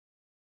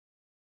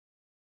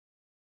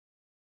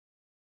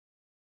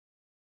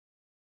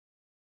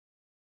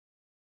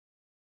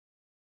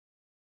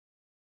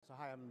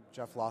Hi, I'm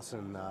Jeff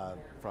Lawson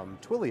from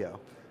Twilio.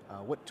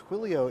 What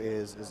Twilio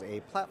is a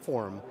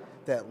platform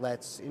that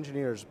lets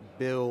engineers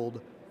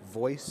build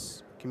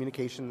voice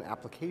communication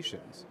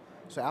applications.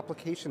 So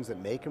applications that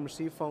make and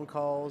receive phone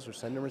calls or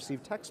send and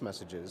receive text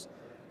messages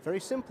very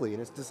simply,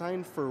 and it's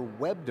designed for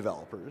web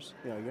developers.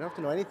 You don't have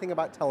to know anything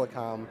about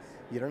telecom,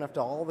 you don't have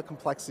to all the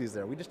complexities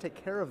there. We just take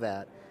care of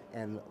that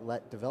and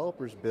let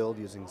developers build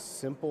using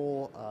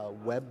simple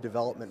web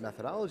development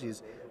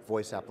methodologies,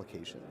 voice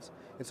applications.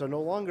 And so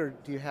no longer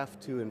do you have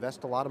to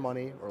invest a lot of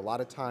money or a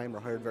lot of time or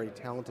hire very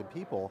talented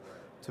people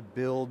to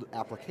build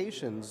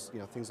applications,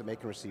 things that make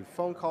and receive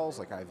phone calls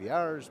like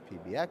IVRs,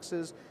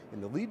 PBXs. In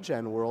the lead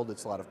gen world,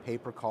 it's a lot of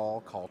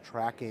pay-per-call, call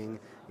tracking,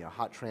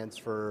 hot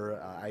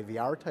transfer,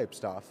 IVR type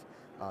stuff.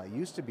 It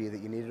used to be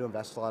that you needed to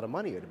invest a lot of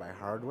money. You had to buy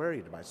hardware, you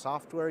had to buy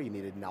software, you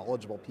needed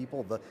knowledgeable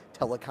people, the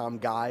telecom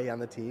guy on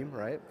the team,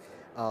 right?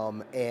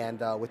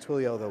 With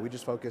Twilio, though, we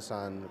just focus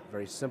on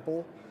very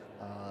simple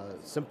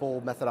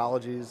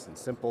methodologies and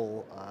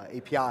simple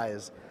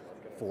APIs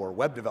for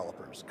web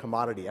developers,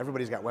 commodity.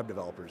 Everybody's got web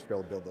developers to be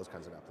able to build those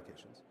kinds of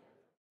applications.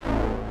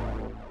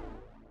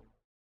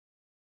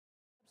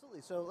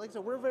 Absolutely, so like I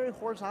said, we're a very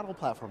horizontal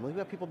platform. We've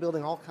got people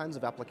building all kinds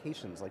of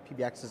applications like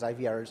PBXs,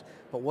 IVRs,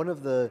 but one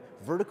of the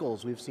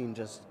verticals we've seen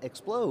just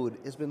explode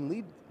has been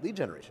lead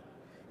generation.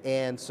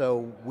 And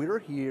so we're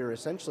here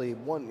essentially,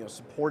 one,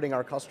 supporting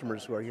our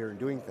customers who are here and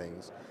doing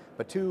things,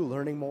 but two,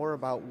 learning more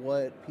about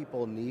what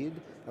people need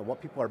and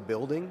what people are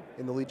building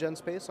in the lead gen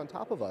space on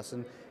top of us.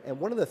 And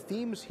one of the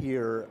themes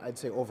here, I'd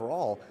say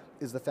overall,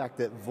 is the fact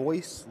that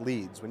voice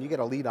leads, when you get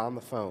a lead on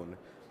the phone,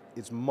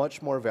 it's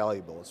much more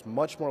valuable, it's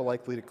much more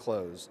likely to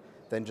close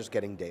than just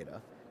getting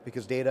data.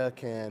 Because data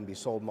can be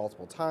sold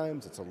multiple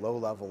times, it's a low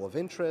level of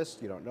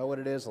interest, you don't know what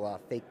it is, a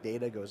lot of fake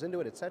data goes into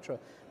it, etc.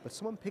 But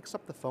someone picks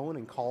up the phone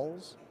and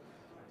calls,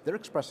 they're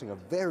expressing a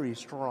very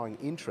strong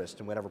interest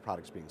in whatever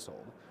product's being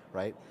sold,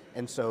 right?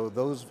 And so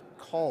those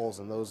calls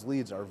and those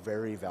leads are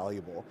very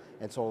valuable.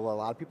 And so what a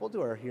lot of people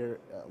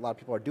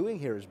are doing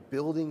here is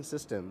building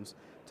systems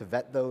to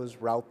vet those,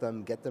 route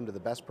them, get them to the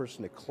best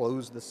person to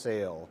close the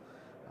sale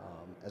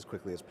as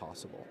quickly as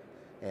possible.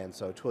 And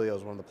so Twilio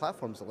is one of the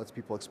platforms that lets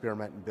people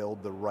experiment and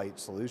build the right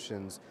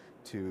solutions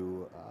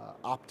to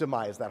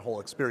optimize that whole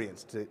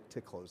experience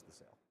to close the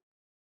sale.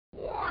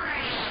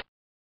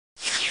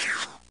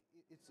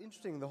 It's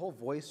interesting, the whole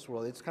voice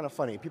world, it's kind of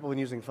funny. People have been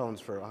using phones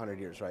for 100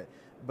 years, right?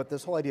 But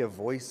this whole idea of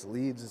voice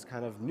leads is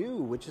kind of new,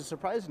 which is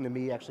surprising to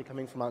me actually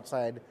coming from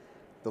outside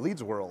the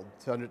leads world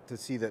to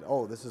see that,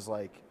 oh, this is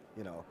like,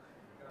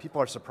 people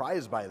are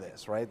surprised by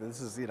this, right? This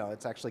is,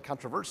 it's actually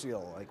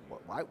controversial. Like,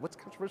 what's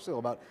controversial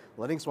about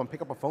letting someone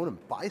pick up a phone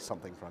and buy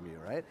something from you,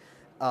 right?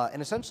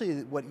 And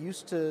essentially, what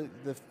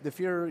the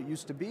fear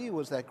used to be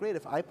was that, great,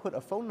 if I put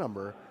a phone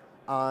number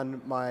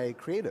on my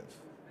creative,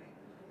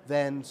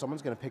 then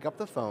someone's going to pick up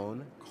the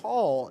phone,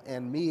 call,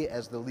 and me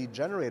as the lead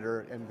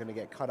generator am going to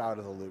get cut out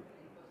of the loop.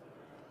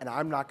 And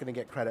I'm not going to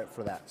get credit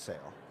for that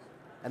sale.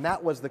 And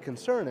that was the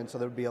concern, and so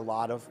there would be a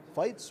lot of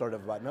fights sort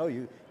of about, no,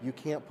 you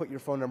can't put your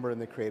phone number in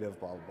the creative,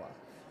 blah, blah,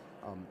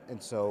 blah.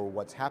 And so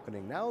what's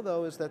happening now,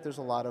 though, is that there's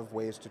a lot of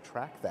ways to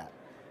track that.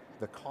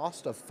 The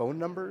cost of phone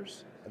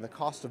numbers and the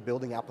cost of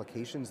building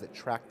applications that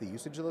track the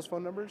usage of those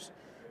phone numbers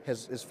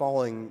is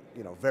falling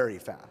very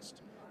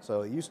fast.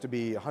 So it used to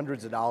be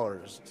hundreds of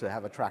dollars to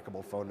have a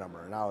trackable phone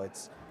number. Now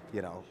it's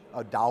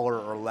 $1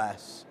 or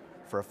less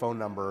for a phone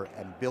number,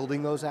 and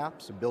building those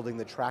apps and building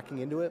the tracking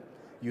into it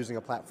using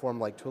a platform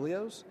like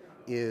Twilio's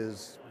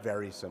is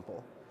very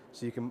simple.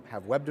 So you can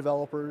have web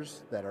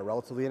developers that are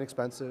relatively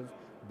inexpensive,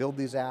 build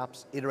these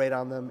apps, iterate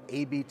on them,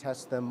 A/B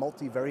test them,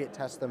 multivariate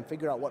test them,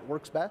 figure out what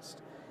works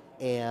best,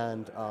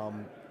 and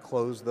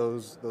close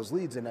those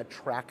leads in a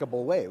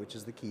trackable way, which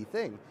is the key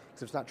thing.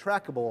 Because if it's not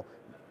trackable,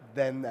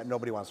 then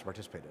nobody wants to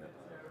participate in it.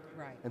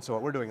 Right. And so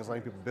what we're doing is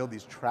letting people build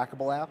these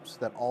trackable apps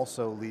that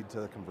also lead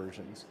to the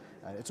conversions.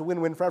 It's a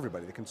win-win for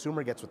everybody. The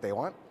consumer gets what they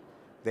want.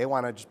 They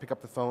want to just pick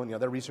up the phone,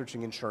 they're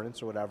researching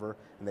insurance or whatever,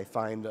 and they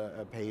find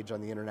a page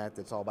on the internet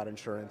that's all about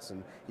insurance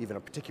and even a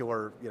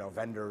particular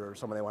vendor or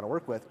someone they want to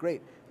work with,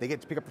 great. They get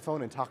to pick up the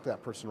phone and talk to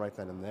that person right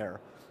then and there,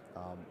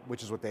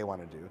 which is what they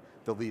want to do.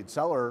 The lead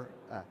seller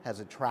has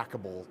a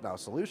trackable now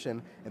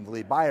solution, and the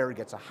lead buyer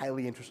gets a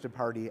highly interested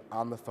party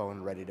on the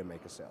phone ready to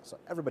make a sale. So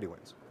everybody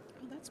wins.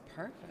 Oh, that's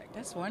perfect.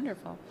 That's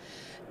wonderful.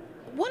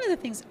 One of the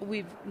things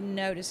we've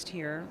noticed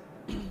here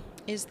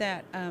is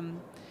that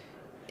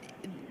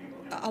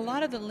a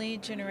lot of the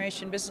lead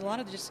generation business, a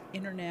lot of just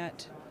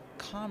internet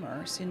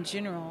commerce in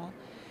general,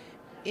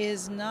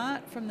 is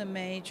not from the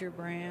major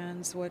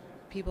brands, what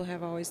people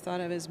have always thought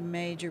of as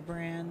major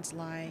brands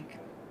like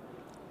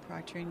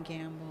Procter &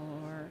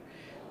 Gamble or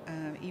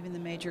even the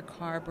major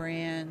car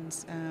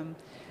brands.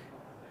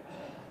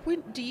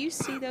 Do you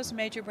see those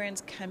major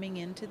brands coming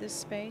into this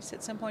space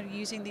at some point,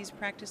 using these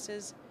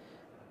practices?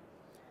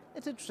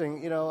 It's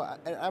interesting,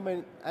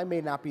 I may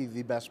not be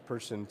the best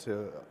person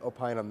to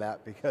opine on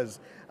that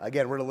because,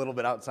 again, we're a little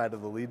bit outside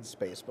of the lead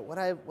space. But what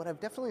I've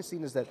definitely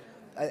seen is that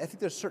I think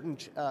there's certain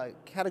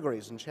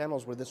categories and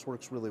channels where this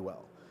works really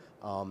well.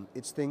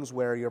 It's things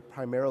where you're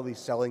primarily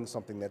selling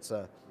something that's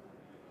a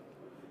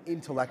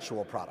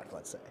intellectual product,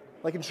 let's say,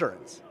 like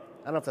insurance.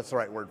 I don't know if that's the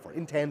right word for it.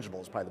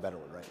 Intangible is probably the better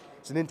word, right?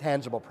 It's an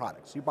intangible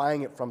product. So you're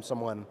buying it from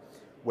someone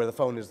where the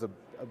phone is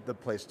the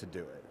place to do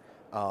it.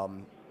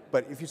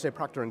 But if you say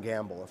Procter &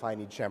 Gamble, if I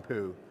need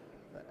shampoo,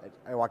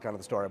 I walk down to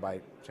the store, I buy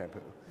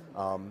shampoo.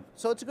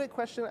 So it's a great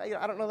question.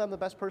 I don't know that I'm the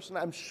best person.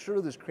 I'm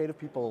sure there's creative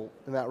people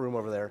in that room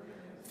over there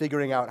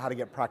figuring out how to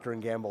get Procter &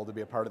 Gamble to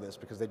be a part of this,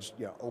 because they just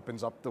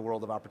opens up the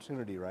world of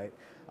opportunity, right?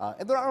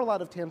 And there are a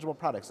lot of tangible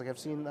products. Like I've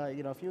seen,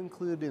 if you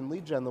include in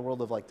lead gen the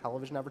world of like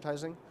television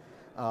advertising,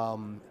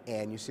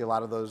 and you see a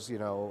lot of those,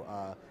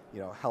 health,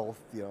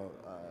 what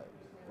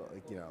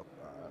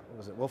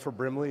was it, Wilford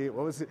Brimley?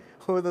 What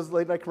were those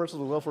late night commercials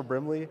with Wilford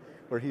Brimley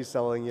where he's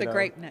selling, the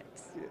grape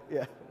nuts.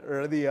 Yeah,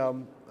 or the,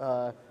 and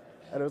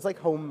it was like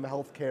home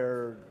health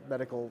care,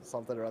 medical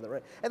something or other,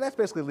 right? And that's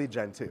basically lead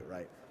gen too,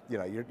 right?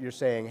 You're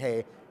saying,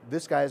 hey,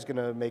 this guy's going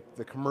to make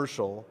the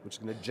commercial, which is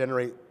going to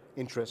generate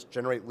interest,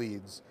 generate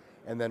leads,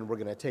 and then we're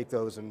going to take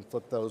those and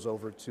flip those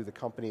over to the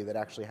company that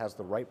actually has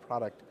the right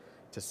product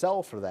to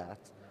sell for that.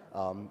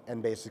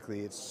 And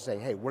basically it's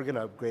saying, hey, we're going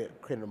to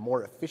create a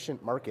more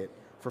efficient market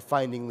for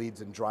finding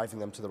leads and driving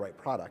them to the right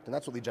product. And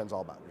that's what lead gen's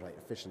all about, right?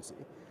 Efficiency.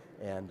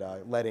 And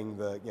letting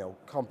the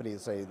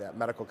companies, say that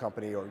medical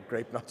company or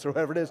grape nuts or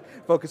whatever it is,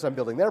 focus on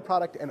building their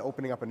product and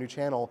opening up a new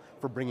channel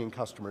for bringing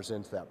customers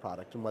into that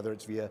product. And whether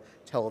it's via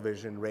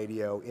television,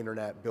 radio,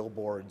 internet,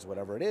 billboards,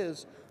 whatever it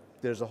is,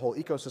 there's a whole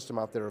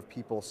ecosystem out there of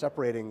people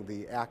separating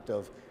the act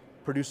of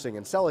producing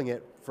and selling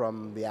it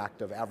from the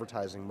act of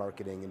advertising,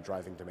 marketing, and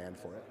driving demand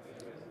for it.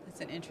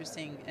 That's an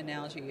interesting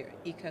analogy, your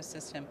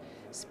ecosystem.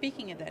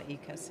 Speaking of that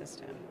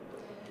ecosystem,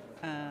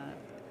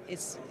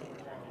 it's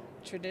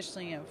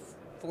traditionally a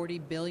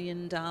 $40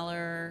 billion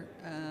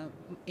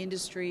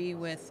industry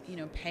with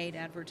paid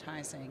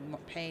advertising,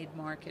 paid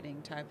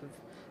marketing type of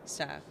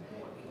stuff.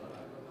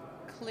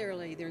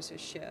 Clearly there's a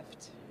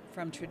shift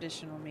from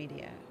traditional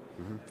media,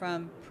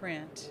 from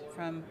print,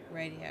 from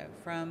radio,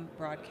 from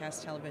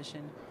broadcast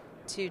television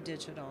to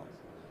digital.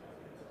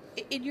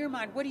 In your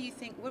mind, what do you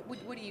think,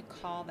 what do you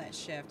call that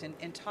shift?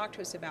 And talk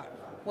to us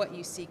about what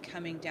you see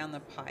coming down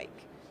the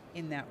pike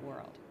in that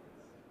world.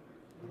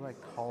 What do I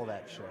call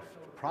that shift?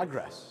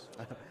 Progress.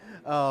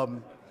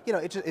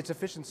 It's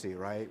efficiency,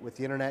 right? With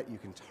the internet, you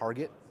can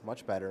target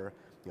much better.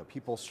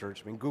 People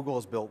search. I mean, Google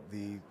has built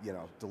the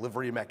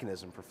delivery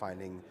mechanism for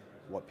finding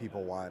what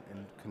people want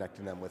and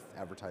connecting them with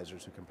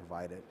advertisers who can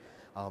provide it.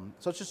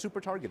 So it's just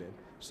super targeted.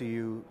 So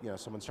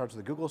someone starts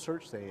with a Google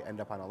search, they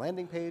end up on a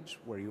landing page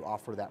where you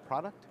offer that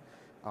product,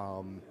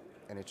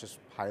 and it's just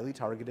highly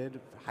targeted,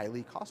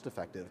 highly cost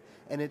effective,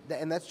 and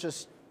that's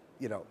just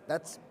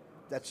that's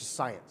just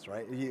science,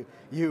 right?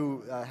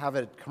 You have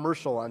a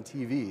commercial on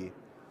TV,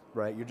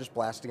 right? You're just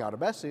blasting out a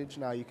message.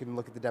 Now you can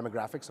look at the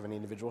demographics of an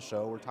individual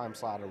show or time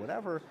slot or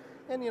whatever,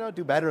 and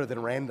do better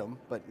than random,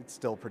 but it's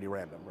still pretty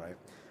random, right?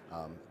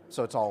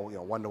 So it's all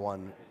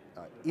one-to-one,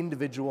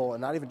 individual,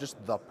 and not even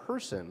just the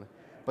person,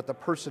 but the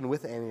person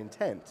with an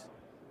intent,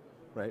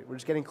 right? We're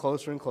just getting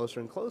closer and closer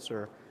and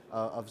closer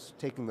of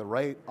taking the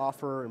right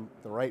offer and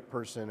the right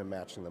person and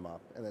matching them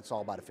up, and it's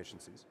all about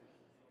efficiencies.